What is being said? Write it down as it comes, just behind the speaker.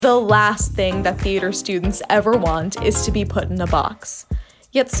The last thing that theater students ever want is to be put in a box.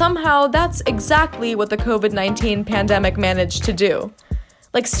 Yet somehow that's exactly what the COVID-19 pandemic managed to do.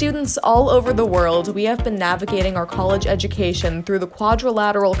 Like students all over the world, we have been navigating our college education through the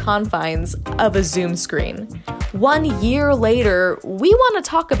quadrilateral confines of a Zoom screen. 1 year later, we want to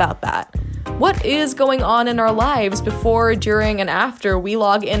talk about that. What is going on in our lives before, during, and after we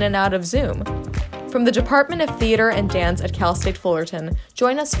log in and out of Zoom? From the Department of Theater and Dance at Cal State Fullerton,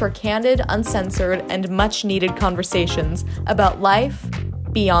 join us for candid, uncensored, and much-needed conversations about life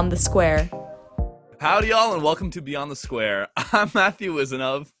beyond the square. Howdy, y'all, and welcome to Beyond the Square. I'm Matthew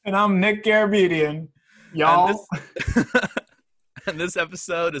Wisanov. And I'm Nick Garabedian. Y'all. And this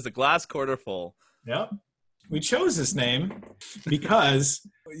episode is a glass quarter full. Yep. We chose this name because,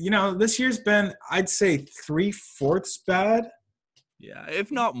 this year's been, I'd say, 3/4 bad. Yeah, if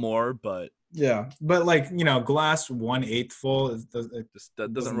not more, but... Yeah, but glass 1/8 full. It just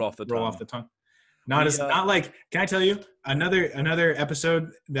doesn't roll off the tongue. Not like, can I tell you, another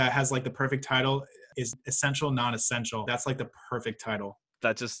episode that has like the perfect title is Essential, Non-Essential. That's like the perfect title.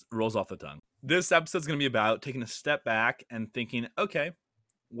 That just rolls off the tongue. This episode's going to be about taking a step back and thinking, okay,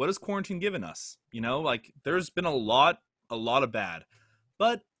 what has quarantine given us? There's been a lot of bad,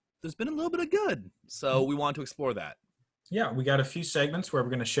 but there's been a little bit of good. So we want to explore that. Yeah, we got a few segments where we're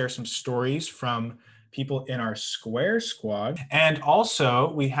going to share some stories from people in our Square Squad. And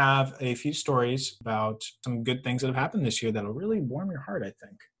also, we have a few stories about some good things that have happened this year that'll really warm your heart, I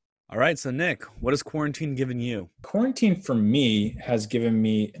think. All right, so Nick, what has quarantine given you? Quarantine for me has given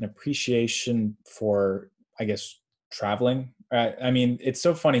me an appreciation for, I guess, traveling. It's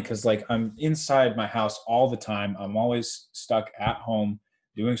so funny because I'm inside my house all the time. I'm always stuck at home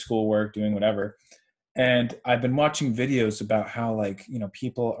doing schoolwork, doing whatever. And I've been watching videos about how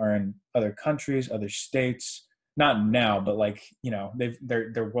people are in other countries, other states, not now, but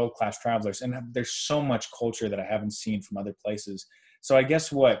they're world-class travelers. And there's so much culture that I haven't seen from other places. So I guess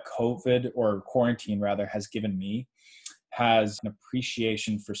what COVID or quarantine rather has given me has an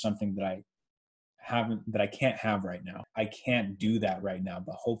appreciation for something that I can't have right now. I can't do that right now,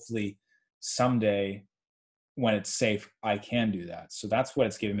 but hopefully someday when it's safe, I can do that. So that's what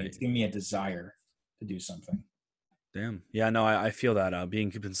it's given me. It's given me a desire to do something. Damn. Yeah, no, I feel that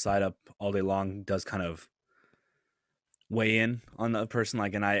being kept inside up all day long does kind of weigh in on the person.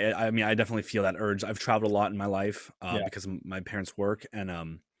 And I definitely feel that urge. I've traveled a lot in my life because of my parents' work, and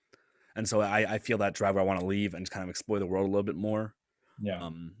so I feel that drive where I want to leave and just kind of explore the world a little bit more. Yeah.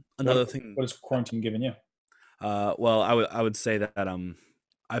 Another thing. What has quarantine given you? Well, I would say that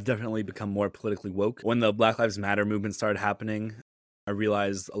I've definitely become more politically woke. When the Black Lives Matter movement started happening, I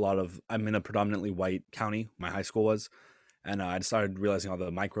realized I'm in a predominantly white county, my high school was, and I started realizing all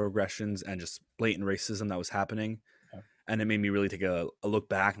the microaggressions and just blatant racism that was happening. Okay. And it made me really take a look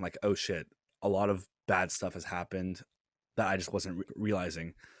back and oh shit, a lot of bad stuff has happened that I just wasn't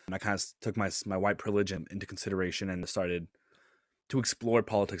realizing. And I kind of took my white privilege into consideration and started to explore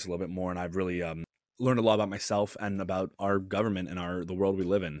politics a little bit more. And I've really learned a lot about myself and about our government and the world we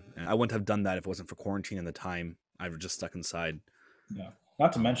live in. And I wouldn't have done that if it wasn't for quarantine and the time I've just stuck inside. Yeah.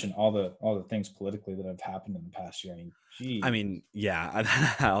 Not to mention all the things politically that have happened in the past year. Yeah,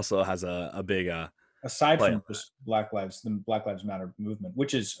 that also has a big aside from just the Black Lives Matter movement,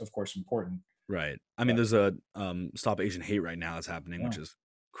 which is of course important. Right. There's a Stop Asian Hate right now that's happening, which is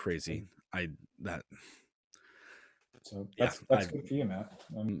crazy. So that's good for you, Matt.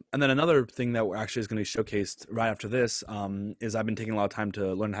 And then another thing that actually is going to be showcased right after this is I've been taking a lot of time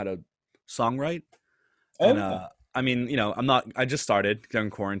to learn how to songwrite. I just started during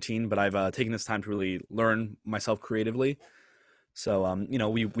quarantine, but I've taken this time to really learn myself creatively. So,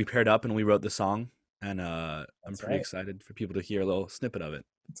 we paired up and we wrote the song, and I'm pretty excited for people to hear a little snippet of it.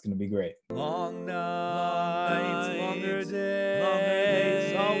 It's going to be great. Long nights, longer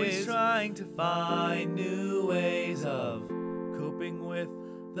days, always trying to find new ways of coping with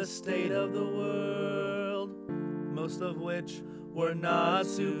the state of the world, most of which were not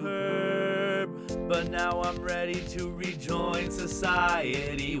superb. But now I'm ready to rejoin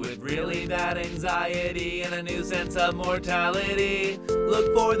society with really bad anxiety and a new sense of mortality.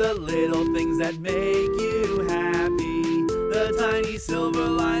 Look for the little things that make you happy, the tiny silver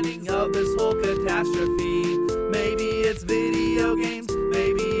lining of this whole catastrophe. Maybe it's video games,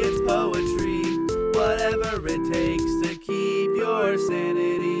 maybe it's poetry, whatever it takes to keep your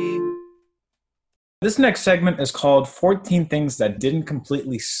sanity. This next segment is called 14 Things That Didn't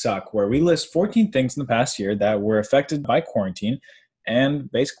Completely Suck, where we list 14 things in the past year that were affected by quarantine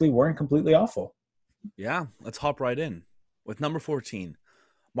and basically weren't completely awful. Yeah, let's hop right in. With number 14,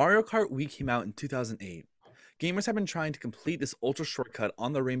 Mario Kart Wii came out in 2008. Gamers have been trying to complete this ultra shortcut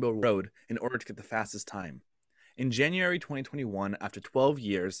on the Rainbow Road in order to get the fastest time. In January 2021, after 12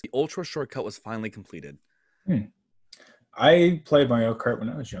 years, the ultra shortcut was finally completed. I played Mario Kart when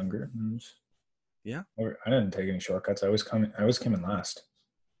I was younger. Yeah? I didn't take any shortcuts. I was coming last.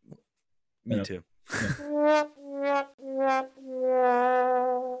 Me too.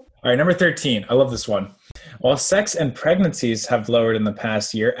 All right, number 13. I love this one. While sex and pregnancies have lowered in the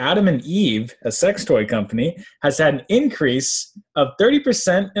past year, Adam and Eve, a sex toy company, has had an increase of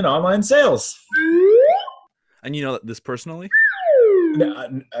 30% in online sales. And you know this personally?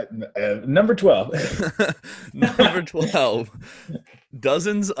 Number 12. Number 12.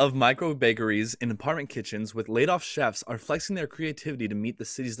 Dozens of micro bakeries and apartment kitchens with laid-off chefs are flexing their creativity to meet the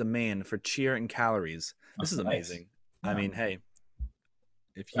city's demand for cheer and calories. This is amazing. Nice. I mean, hey,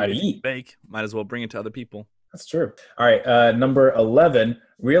 if Gotta you eat. bake, might as well bring it to other people. That's true. All right, number 11.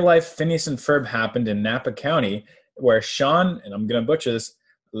 Real life Phineas and Ferb happened in Napa County, where Sean, and I'm going to butcher this,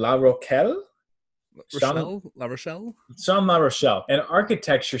 La Rochelle, La Rochelle? Sean La Rochelle, an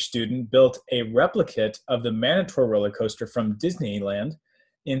architecture student, built a replica of the Manitou roller coaster from Disneyland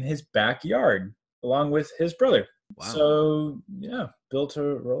in his backyard, along with his brother. Wow. So, yeah, built a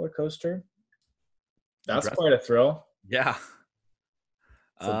roller coaster. That's Impressive. quite a thrill. Yeah.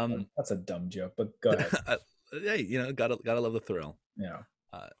 That's a dumb joke, but go ahead. Hey, you know, gotta love the thrill. Yeah.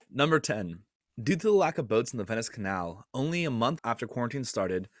 Number 10. Due to the lack of boats in the Venice Canal, only a month after quarantine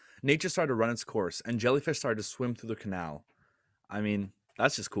started, nature started to run its course, and jellyfish started to swim through the canal. I mean,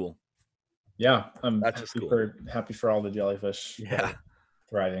 that's just cool. Yeah, I'm That's just happy, cool. happy for all the jellyfish that Yeah. are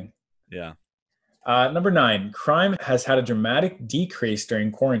thriving. Yeah. Number 9, crime has had a dramatic decrease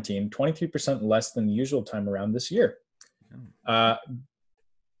during quarantine, 23% less than the usual time around this year.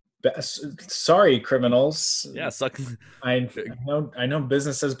 Sorry, criminals. Yeah. Suck. I know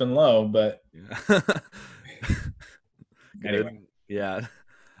business has been low, but Yeah. Anyway. Yeah.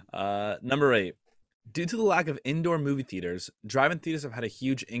 Number 8. Due to the lack of indoor movie theaters, drive-in theaters have had a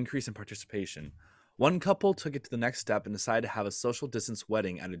huge increase in participation. One couple took it to the next step and decided to have a social distance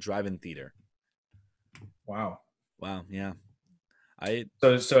wedding at a drive-in theater. wow. Wow. Yeah.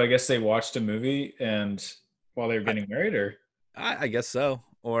 So I guess they watched a movie and while they were getting married, or I guess so.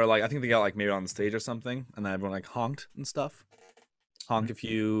 Or like I think they got like maybe on the stage or something, and then everyone like honked and stuff. Honk if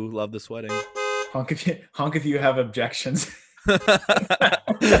you love this wedding. honk if you have objections.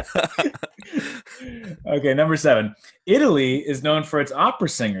 Okay, number 7. Italy is known for its opera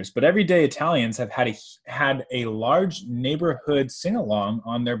singers, but everyday Italians have had a large neighborhood sing-along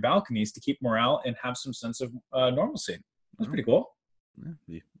on their balconies to keep morale and have some sense of normalcy. That's pretty cool.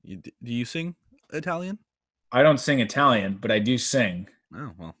 Do you sing Italian? I don't sing Italian, but I do sing.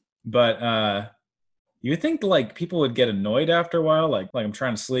 Oh well. But you would think like people would get annoyed after a while, like I'm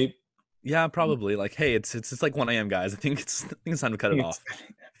trying to sleep. Yeah, probably. Like, hey, it's like 1 a.m. guys. I think it's time to cut it off.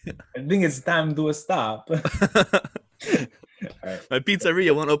 I think it's time to stop. All right. My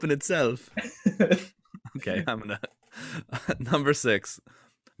pizzeria won't open itself. Okay, I'm gonna. Number 6.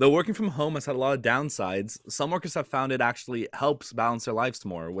 Though working from home has had a lot of downsides, some workers have found it actually helps balance their lives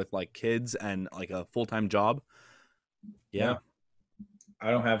more with like kids and like a full-time job. Yeah. I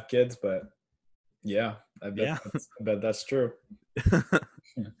don't have kids, but yeah, I bet that's true.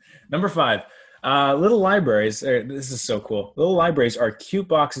 Number 5, little libraries. This is so cool. Little libraries are cute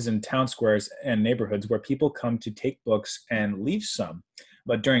boxes in town squares and neighborhoods where people come to take books and leave some.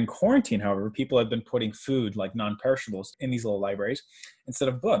 But during quarantine, however, people have been putting food like non-perishables in these little libraries instead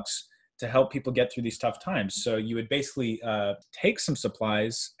of books to help people get through these tough times. So you would basically take some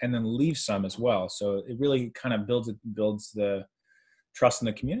supplies and then leave some as well. So it really kind of builds the trust in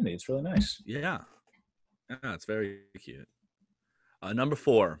the community. It's really nice. Yeah, it's very cute. Number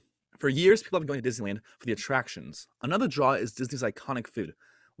 4. For years, people have been going to Disneyland for the attractions. Another draw is Disney's iconic food.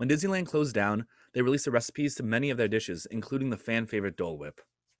 When Disneyland closed down, they released the recipes to many of their dishes, including the fan favorite Dole Whip.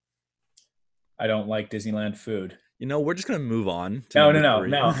 I don't like Disneyland food. You know, we're just gonna move on. To No.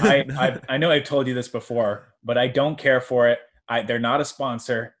 number 3. I know I've told you this before, but I don't care for it. They're not a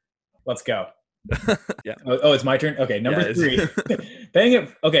sponsor. Let's go. Yeah. Oh, it's my turn. Okay, number 3. Paying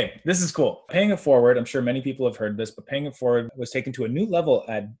it. Okay, this is cool. Paying it forward. I'm sure many people have heard this, but paying it forward was taken to a new level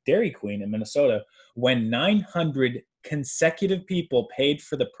at Dairy Queen in Minnesota when 900 consecutive people paid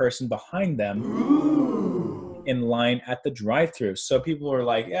for the person behind them in line at the drive-thru. So people were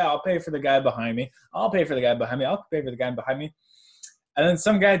like, "Yeah, I'll pay for the guy behind me. I'll pay for the guy behind me. I'll pay for the guy behind me." And then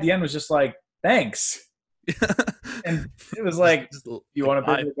some guy at the end was just like, "Thanks." And it was like, "You want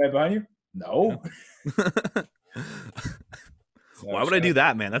to pay for the guy behind you?" No. Why would I do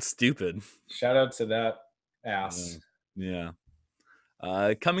that, man? That's stupid. Shout out to that ass. Yeah.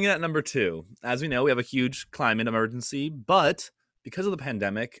 Coming in at number 2, as we know, we have a huge climate emergency, but because of the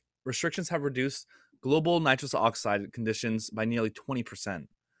pandemic, restrictions have reduced global nitrous oxide conditions by nearly 20%,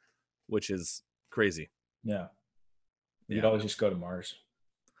 which is crazy. Yeah. You could Yeah. always just go to Mars.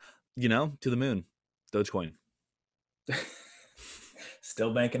 To the moon. Dogecoin.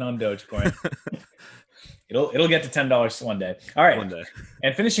 Still banking on Dogecoin. It'll get to $10 one day. All right. One day.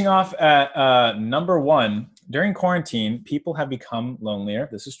 And finishing off at number 1, during quarantine, people have become lonelier.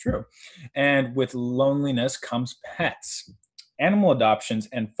 This is true. And with loneliness comes pets. Animal adoptions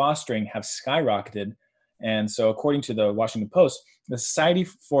and fostering have skyrocketed. And so according to the Washington Post, the Society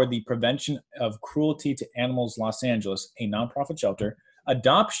for the Prevention of Cruelty to Animals Los Angeles, a nonprofit shelter,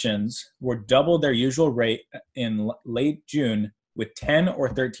 adoptions were double their usual rate in late June with 10 or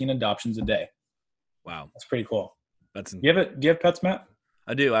 13 adoptions a day. Wow. That's pretty cool. That's Do you have pets, Matt?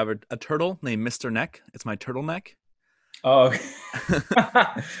 I do. I have a turtle named Mr. Neck. It's my turtleneck. Oh,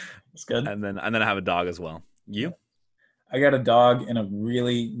 that's good. And then I have a dog as well. You? I got a dog and a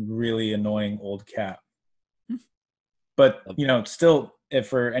really, really annoying old cat. But, still, if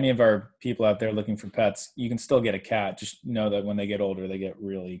for any of our people out there looking for pets, you can still get a cat. Just know that when they get older, they get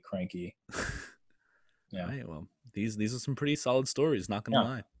really cranky. Yeah. Right, well, these are some pretty solid stories, not going to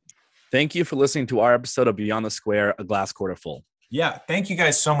lie. Thank you for listening to our episode of Beyond the Square, A Glass Quarter Full. Yeah, thank you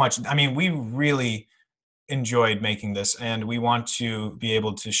guys so much. I mean, we really enjoyed making this, and we want to be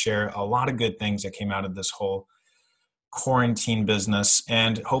able to share a lot of good things that came out of this whole quarantine business,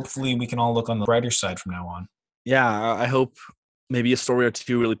 and hopefully we can all look on the brighter side from now on. Yeah, I hope maybe a story or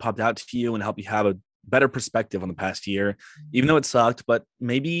two really popped out to you and help you have a better perspective on the past year, even though it sucked, but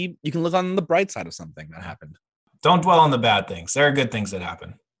maybe you can look on the bright side of something that happened. Don't dwell on the bad things. There are good things that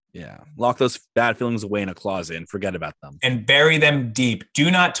happen. Yeah, lock those bad feelings away in a closet and forget about them. And bury them deep. Do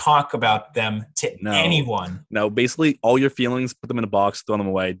not talk about them to anyone. No, basically all your feelings, put them in a box, throw them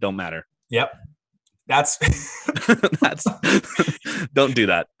away, don't matter. Yep. That's don't do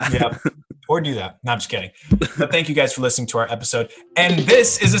that. Yep. Or do that. No, I'm just kidding. But thank you guys for listening to our episode. And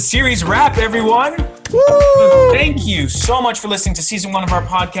this is a series wrap, everyone. Woo! So thank you so much for listening to season 1 of our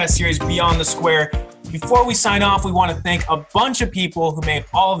podcast series, Beyond the Square. Before we sign off, we want to thank a bunch of people who made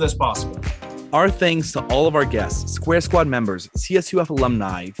all of this possible. Our thanks to all of our guests, Square Squad members, CSUF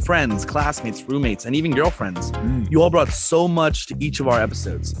alumni, friends, classmates, roommates, and even girlfriends. You all brought so much to each of our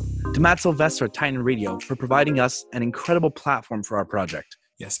episodes. To Matt Sylvester at Titan Radio for providing us an incredible platform for our project.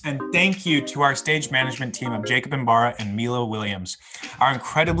 Yes, and thank you to our stage management team of Jacob Ibarra and Milo Williams, our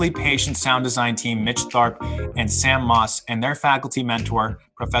incredibly patient sound design team, Mitch Tharp and Sam Moss, and their faculty mentor,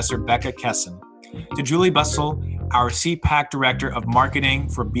 Professor Becca Kesson. To Julie Bussell, our CPAC Director of Marketing,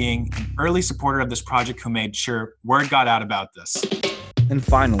 for being an early supporter of this project who made sure word got out about this. And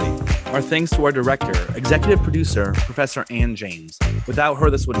finally, our thanks to our director, executive producer, Professor Ann James. Without her,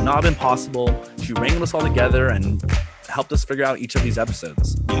 this would not have been possible. She wrangled us all together and helped us figure out each of these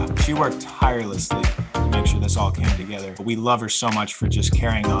episodes. Yeah, she worked tirelessly to make sure this all came together. We love her so much for just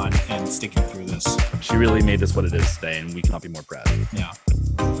carrying on and sticking through this. She really made this what it is today, and we cannot be more proud. Yeah.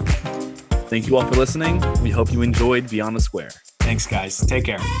 Thank you all for listening. We hope you enjoyed Beyond the Square. Thanks, guys. Take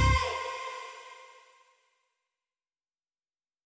care.